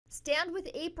Stand with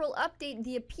April update.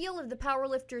 The appeal of the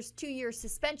powerlifter's 2-year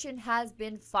suspension has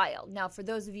been filed. Now, for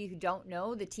those of you who don't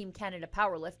know, the Team Canada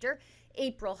powerlifter,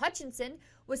 April Hutchinson,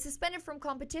 was suspended from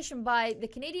competition by the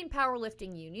Canadian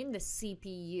Powerlifting Union, the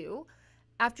CPU,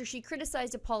 after she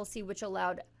criticized a policy which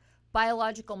allowed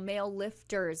biological male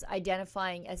lifters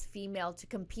identifying as female to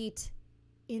compete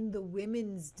in the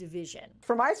women's division.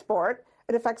 For my sport,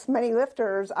 it affects many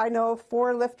lifters. I know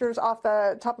 4 lifters off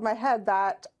the top of my head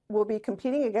that will be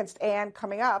competing against Anne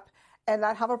coming up and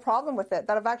that have a problem with it,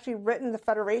 that have actually written the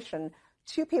federation.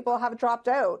 2 people have dropped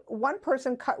out. 1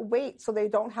 person cut weight so they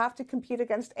don't have to compete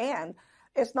against Anne.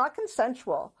 It's not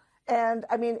consensual. And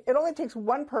I mean, it only takes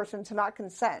 1 person to not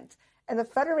consent. And the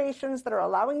federations that are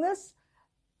allowing this,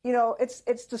 you know,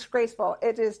 it's disgraceful.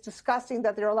 It is disgusting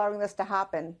that they're allowing this to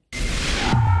happen.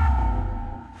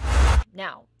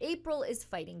 Now, April is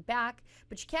fighting back,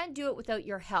 but she can't do it without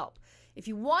your help. If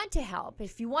you want to help,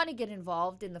 if you want to get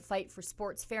involved in the fight for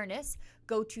sports fairness,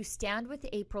 go to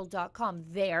standwithapril.com.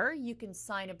 There, you can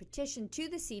sign a petition to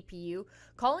the CPU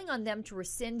calling on them to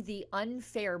rescind the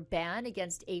unfair ban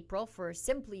against April for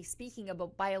simply speaking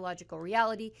about biological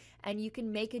reality, and you can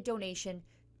make a donation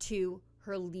to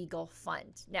her legal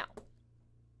fund. Now,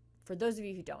 for those of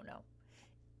you who don't know,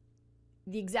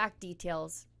 the exact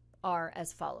details are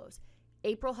as follows.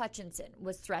 April Hutchinson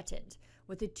was threatened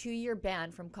with a 2-year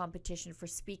ban from competition for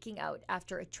speaking out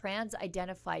after a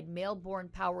trans-identified male-born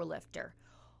powerlifter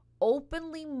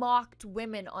openly mocked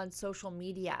women on social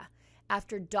media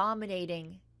after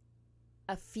dominating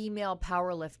a female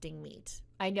powerlifting meet.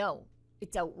 I know,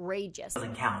 it's outrageous.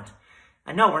 Doesn't count.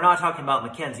 And no, we're not talking about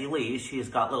Mackenzie Lee. She's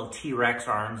got little T-Rex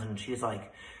arms and she's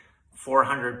like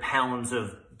 400 pounds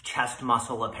of chest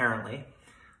muscle apparently.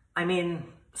 I mean,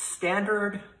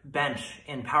 standard bench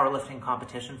in powerlifting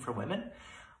competition for women,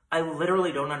 I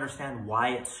literally don't understand why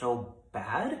it's so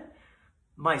bad.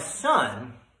 My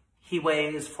son, he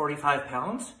weighs 45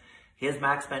 pounds. His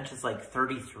max bench is like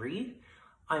 33.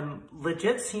 I'm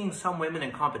legit seeing some women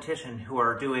in competition who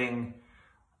are doing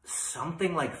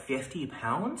something like 50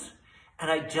 pounds, and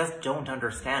I just don't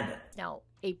understand it. Now,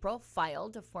 April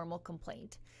filed a formal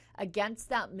complaint against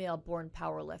that male-born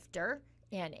powerlifter,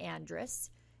 Ann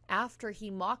Andrus, after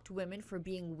he mocked women for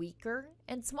being weaker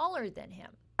and smaller than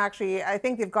him. Actually, I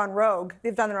think they've gone rogue.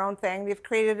 They've done their own thing. They've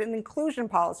created an inclusion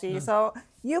policy. So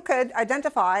you could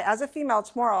identify as a female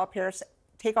tomorrow up here,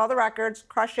 take all the records,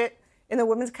 crush it in the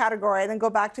women's category, and then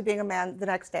go back to being a man the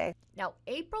next day. Now,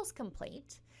 April's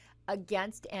complaint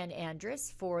against Ann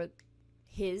Andrus for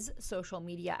his social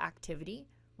media activity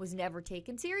was never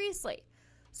taken seriously.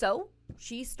 So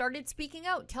she started speaking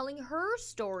out, telling her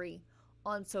story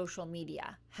on social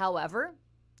media. However,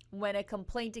 when a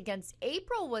complaint against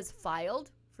April was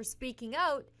filed for speaking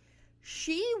out,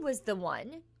 she was the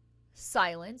one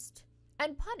silenced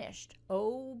and punished.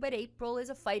 Oh, but April is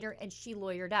a fighter and she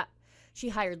lawyered up. She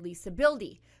hired Lisa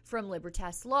Bildy from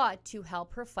Libertas Law to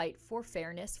help her fight for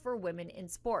fairness for women in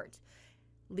sport.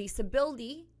 Lisa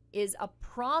Bildy is a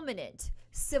prominent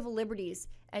civil liberties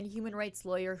and human rights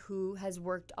lawyer who has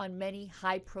worked on many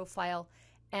high-profile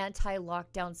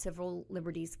anti-lockdown civil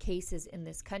liberties cases in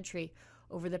this country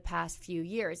over the past few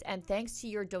years. And thanks to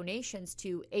your donations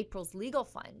to April's legal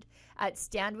fund at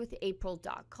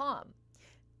standwithapril.com,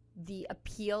 the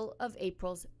appeal of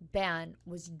April's ban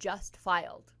was just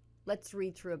filed. Let's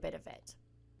read through a bit of it.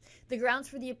 The grounds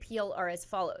for the appeal are as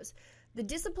follows. The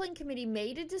discipline committee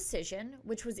made a decision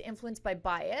which was influenced by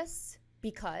bias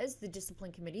because the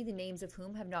discipline committee, the names of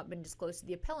whom have not been disclosed to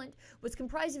the appellant, was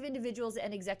comprised of individuals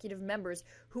and executive members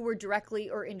who were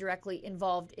directly or indirectly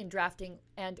involved in drafting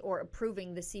and or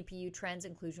approving the CPU trans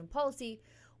inclusion policy,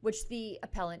 which the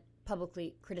appellant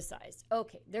publicly criticized.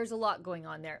 Okay, there's a lot going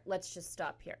on there. Let's just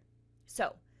stop here.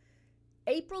 So,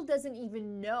 April doesn't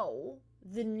even know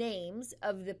the names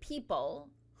of the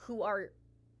people who are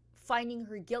finding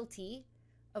her guilty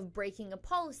of breaking a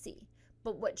policy.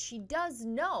 But what she does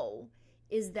know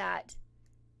is that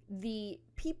the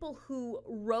people who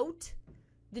wrote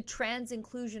the trans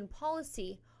inclusion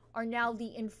policy are now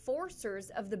the enforcers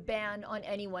of the ban on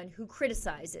anyone who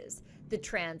criticizes the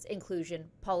trans inclusion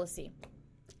policy.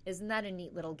 Isn't that a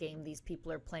neat little game these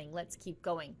people are playing? Let's keep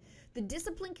going. The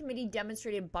discipline committee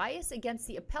demonstrated bias against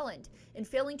the appellant in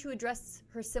failing to address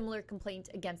her similar complaint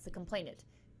against the complainant.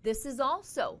 This is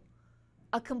also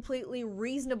a completely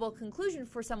reasonable conclusion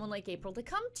for someone like April to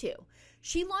come to.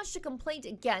 She launched a complaint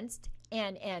against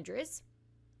Ann Andrus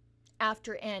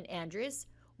after Ann Andrus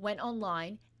went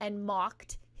online and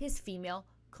mocked his female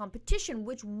competition,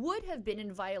 which would have been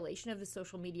in violation of the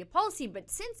social media policy.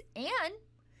 But since Ann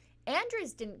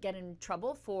Andrus didn't get in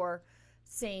trouble for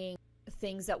saying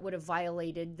things that would have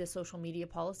violated the social media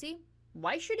policy.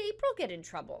 Why should April get in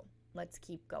trouble? Let's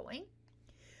keep going.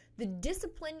 The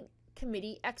discipline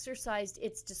committee exercised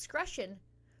its discretion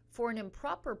for an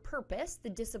improper purpose. The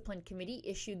discipline committee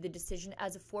issued the decision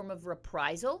as a form of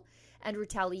reprisal and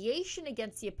retaliation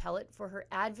against the appellate for her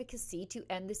advocacy to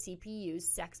end the CPU's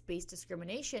sex-based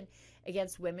discrimination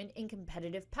against women in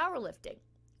competitive powerlifting.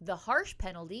 The harsh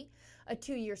penalty, a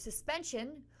 2-year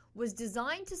suspension, was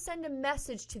designed to send a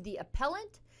message to the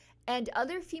appellant and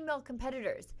other female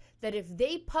competitors that if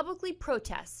they publicly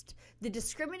protest the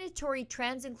discriminatory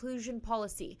trans inclusion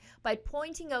policy by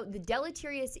pointing out the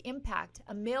deleterious impact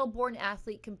a male-born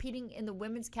athlete competing in the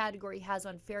women's category has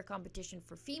on fair competition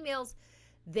for females,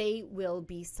 they will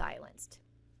be silenced.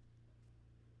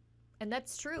 And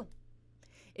that's true.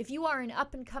 If you are an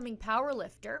up-and-coming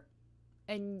powerlifter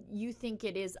and you think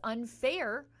it is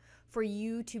unfair for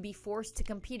you to be forced to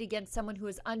compete against someone who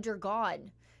has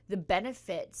undergone the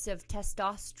benefits of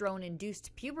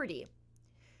testosterone-induced puberty,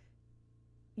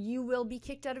 you will be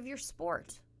kicked out of your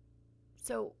sport.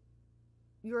 So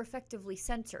you're effectively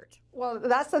censored. Well,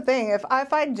 that's the thing. If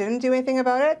I didn't do anything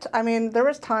about it, I mean, there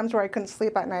was times where I couldn't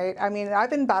sleep at night. I mean, I've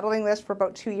been battling this for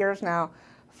about 2 years now.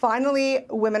 Finally,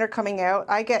 women are coming out.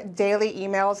 I get daily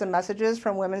emails and messages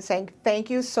from women saying, thank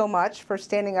you so much for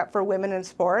standing up for women in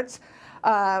sports.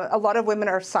 A lot of women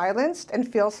are silenced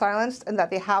and feel silenced and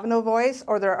that they have no voice,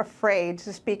 or they're afraid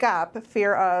to speak up,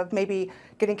 fear of maybe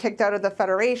getting kicked out of the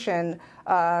federation,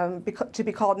 to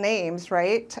be called names,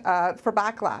 right, for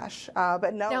backlash.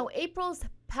 But no. Now, April's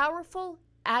powerful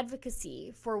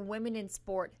advocacy for women in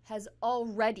sport has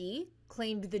already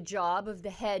claimed the job of the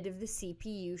head of the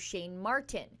CPU, Shane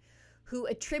Martin, who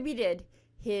attributed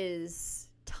his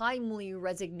timely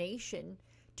resignation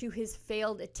to his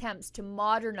failed attempts to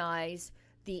modernize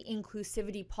the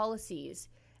inclusivity policies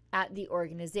at the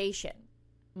organization.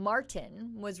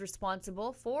 Martin was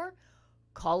responsible for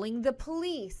calling the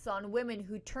police on women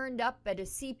who turned up at a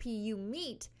CPU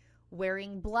meet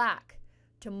wearing black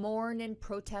to mourn and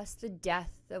protest the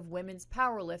death of women's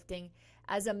powerlifting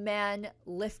as a man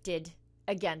lifted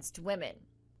against women.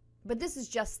 But this is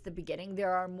just the beginning.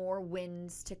 There are more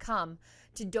wins to come.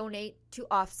 To donate to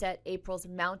offset April's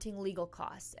mounting legal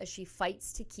costs as she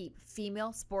fights to keep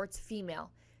female sports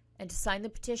female, and to sign the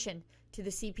petition to the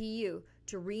CPU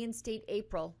to reinstate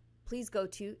April, please go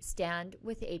to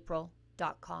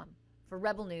standwithapril.com. For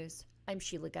Rebel News, I'm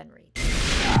Sheila Gunn-Reid.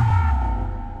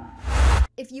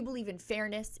 If you believe in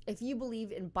fairness, if you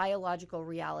believe in biological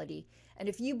reality, and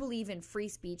if you believe in free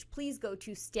speech, please go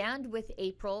to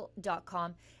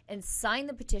standwithapril.com and sign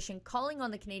the petition calling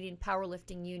on the Canadian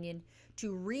Powerlifting Union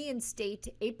to reinstate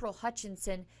April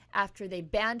Hutchinson after they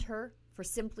banned her for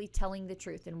simply telling the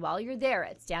truth. And while you're there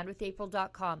at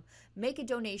standwithapril.com, make a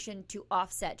donation to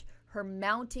offset her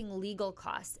mounting legal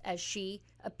costs as she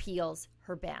appeals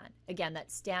her ban. Again,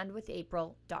 that's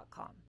standwithapril.com.